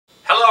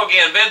Hello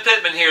again, Ben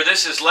Pittman here.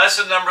 This is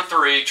lesson number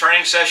 3,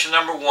 training session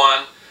number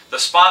 1, the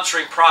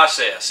sponsoring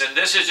process. And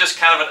this is just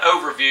kind of an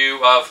overview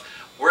of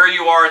where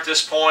you are at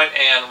this point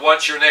and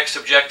what your next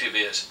objective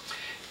is.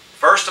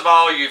 First of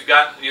all, you've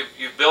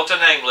built a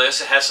name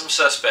list. It has some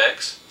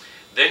suspects.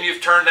 Then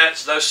you've turned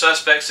those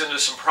suspects into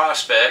some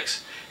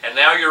prospects. And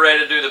now you're ready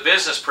to do the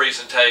business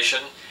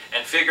presentation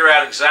and figure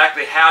out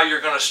exactly how you're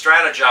going to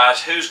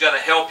strategize who's going to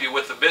help you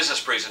with the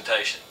business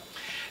presentation.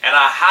 And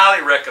I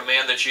highly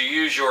recommend that you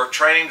use your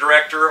training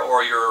director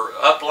or your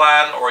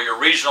upline or your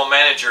regional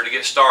manager to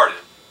get started.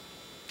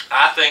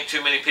 I think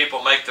too many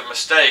people make the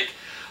mistake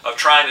of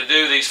trying to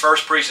do these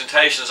first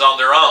presentations on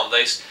their own.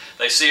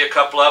 They see a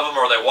couple of them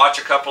or they watch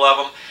a couple of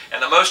them,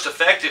 and the most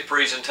effective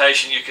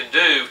presentation you can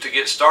do to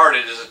get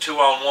started is a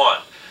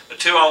 2-on-1. The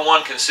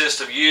 2-on-1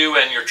 consists of you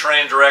and your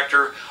training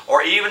director,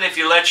 or even if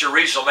you let your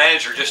regional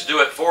manager just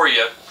do it for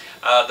you.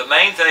 The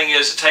main thing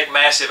is to take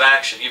massive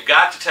action. You've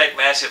got to take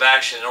massive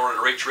action in order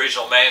to reach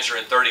regional manager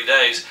in 30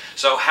 days.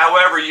 So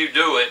however you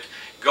do it,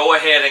 go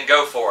ahead and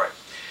go for it.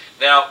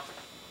 Now,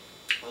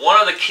 one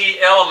of the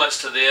key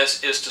elements to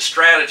this is to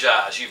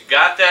strategize. You've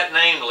got that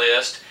name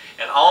list,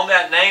 and on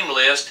that name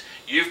list,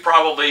 you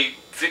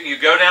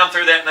go down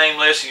through that name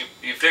list, and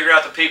you figure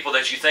out the people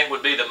that you think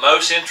would be the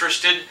most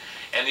interested,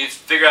 and you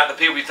figure out the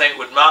people you think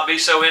would not be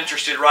so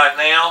interested right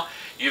now.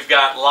 You've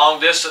got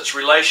long-distance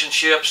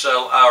relationships,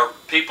 or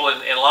people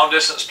in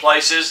long-distance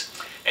places,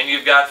 and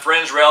you've got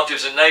friends,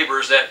 relatives, and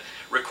neighbors that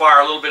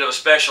require a little bit of a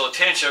special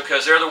attention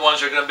because they're the ones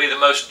who are going to be the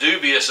most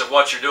dubious of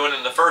what you're doing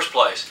in the first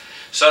place.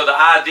 So the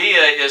idea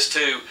is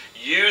to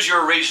use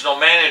your regional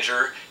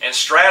manager and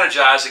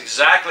strategize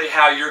exactly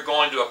how you're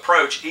going to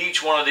approach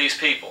each one of these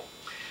people.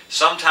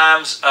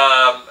 Sometimes, and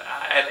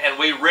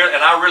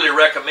I really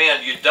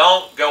recommend you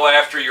don't go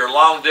after your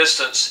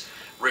long-distance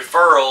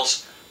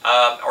referrals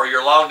or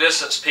your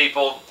long-distance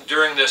people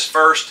during this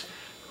first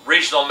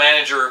regional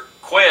manager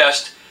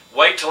quest.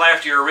 Wait till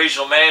after you're a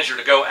regional manager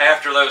to go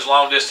after those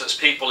long-distance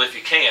people if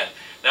you can.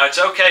 Now, it's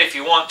okay if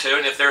you want to,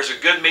 and if there's a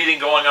good meeting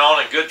going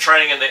on and good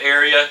training in the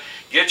area,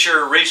 get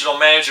your regional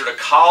manager to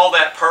call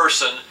that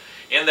person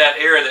in that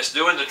area that's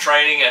doing the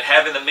training and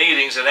having the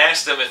meetings and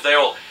ask them if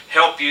they'll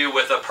help you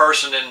with a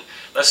person in,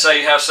 let's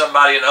say you have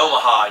somebody in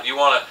Omaha and you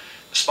want to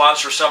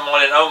sponsor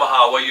someone in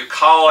Omaha. Well, you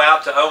call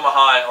out to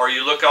Omaha or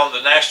you look on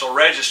the National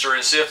Register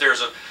and see if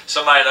there's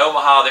somebody in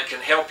Omaha that can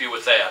help you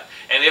with that.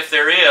 And if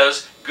there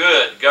is,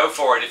 good, go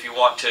for it if you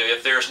want to.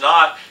 If there's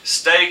not,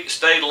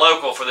 stay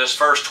local for this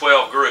first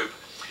 12 group.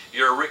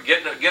 You're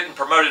getting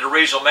promoted to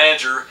regional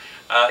manager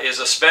is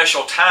a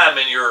special time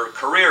in your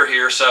career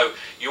here, so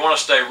you want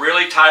to stay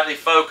really tightly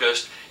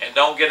focused and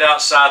don't get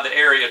outside the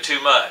area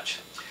too much.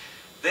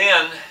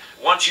 Then,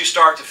 once you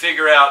start to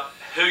figure out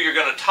who you're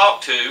going to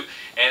talk to,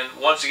 and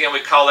once again we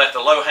call that the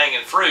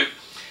low-hanging fruit,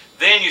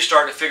 then you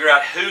start to figure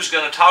out who's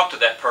going to talk to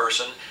that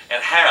person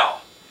and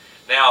how.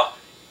 Now,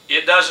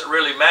 it doesn't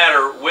really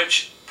matter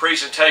which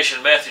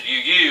presentation method you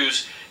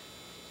use,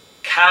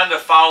 kind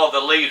of follow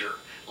the leader.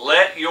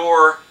 Let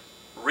your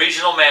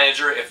regional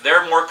manager, if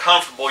they're more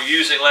comfortable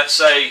using, let's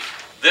say,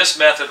 this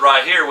method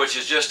right here, which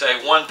is just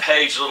a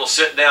one-page little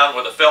sit-down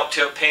with a felt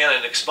tip pen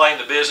and explain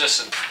the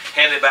business and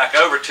hand it back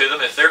over to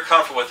them, if they're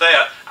comfortable with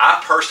that,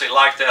 I personally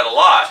like that a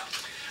lot.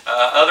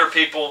 Other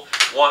people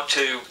want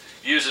to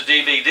use a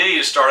DVD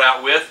to start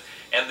out with,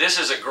 and this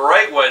is a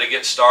great way to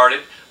get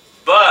started,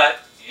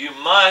 but you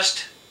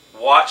must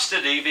watch the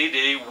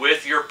DVD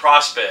with your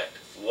prospect.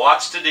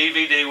 Watch the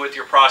DVD with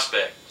your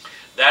prospect.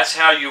 That's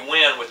how you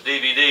win with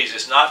DVDs.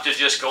 It's not to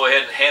just go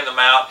ahead and hand them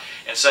out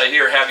and say,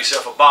 here, have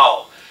yourself a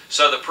ball.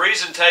 So the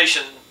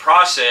presentation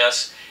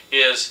process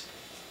is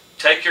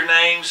take your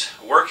names,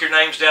 work your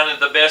names down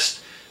into the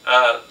best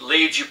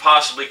leads you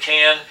possibly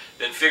can,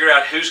 then figure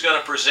out who's going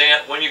to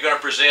present, when you're going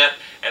to present,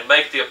 and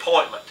make the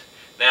appointment.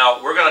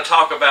 Now, we're going to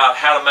talk about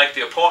how to make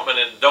the appointment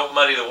and don't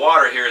muddy the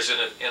water here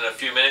in a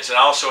few minutes, and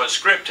also in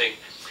scripting,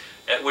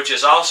 which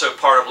is also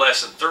part of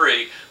lesson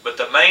 3. But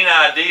the main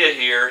idea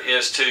here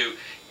is to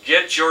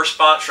get your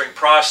sponsoring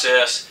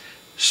process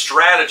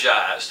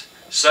strategized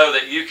so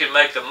that you can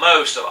make the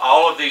most of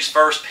all of these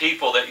first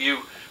people that you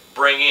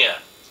bring in.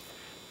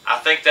 I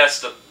think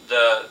that's all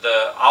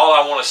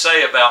I want to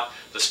say about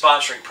the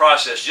sponsoring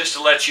process, just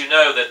to let you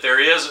know that there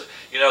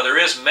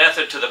is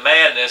method to the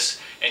madness,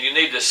 and you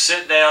need to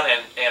sit down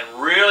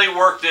and really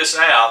work this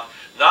out,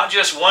 not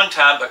just one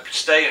time, but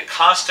stay in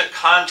constant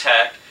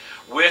contact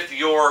with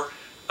your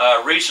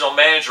regional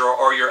manager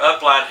or your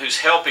upline who's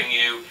helping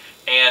you,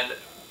 and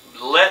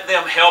let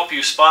them help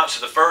you sponsor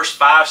the first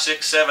 5,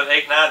 6, 7,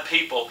 8, 9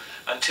 people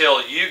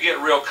until you get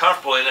real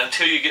comfortable and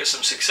until you get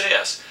some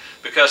success.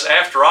 Because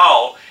after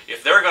all,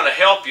 if they're going to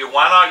help you,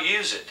 why not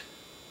use it?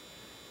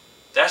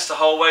 That's the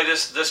whole way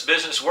this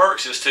business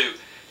works, is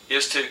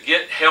to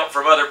get help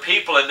from other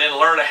people and then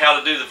learn how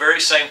to do the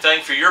very same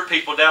thing for your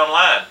people down the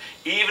line.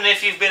 Even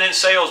if you've been in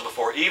sales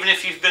before, even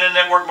if you've been in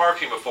network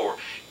marketing before,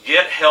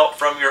 get help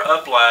from your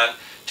upline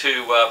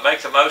to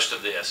make the most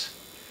of this.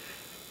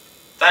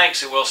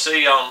 Thanks, and we'll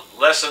see you on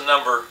lesson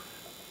number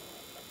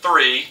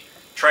 3,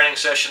 training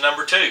session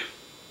number 2.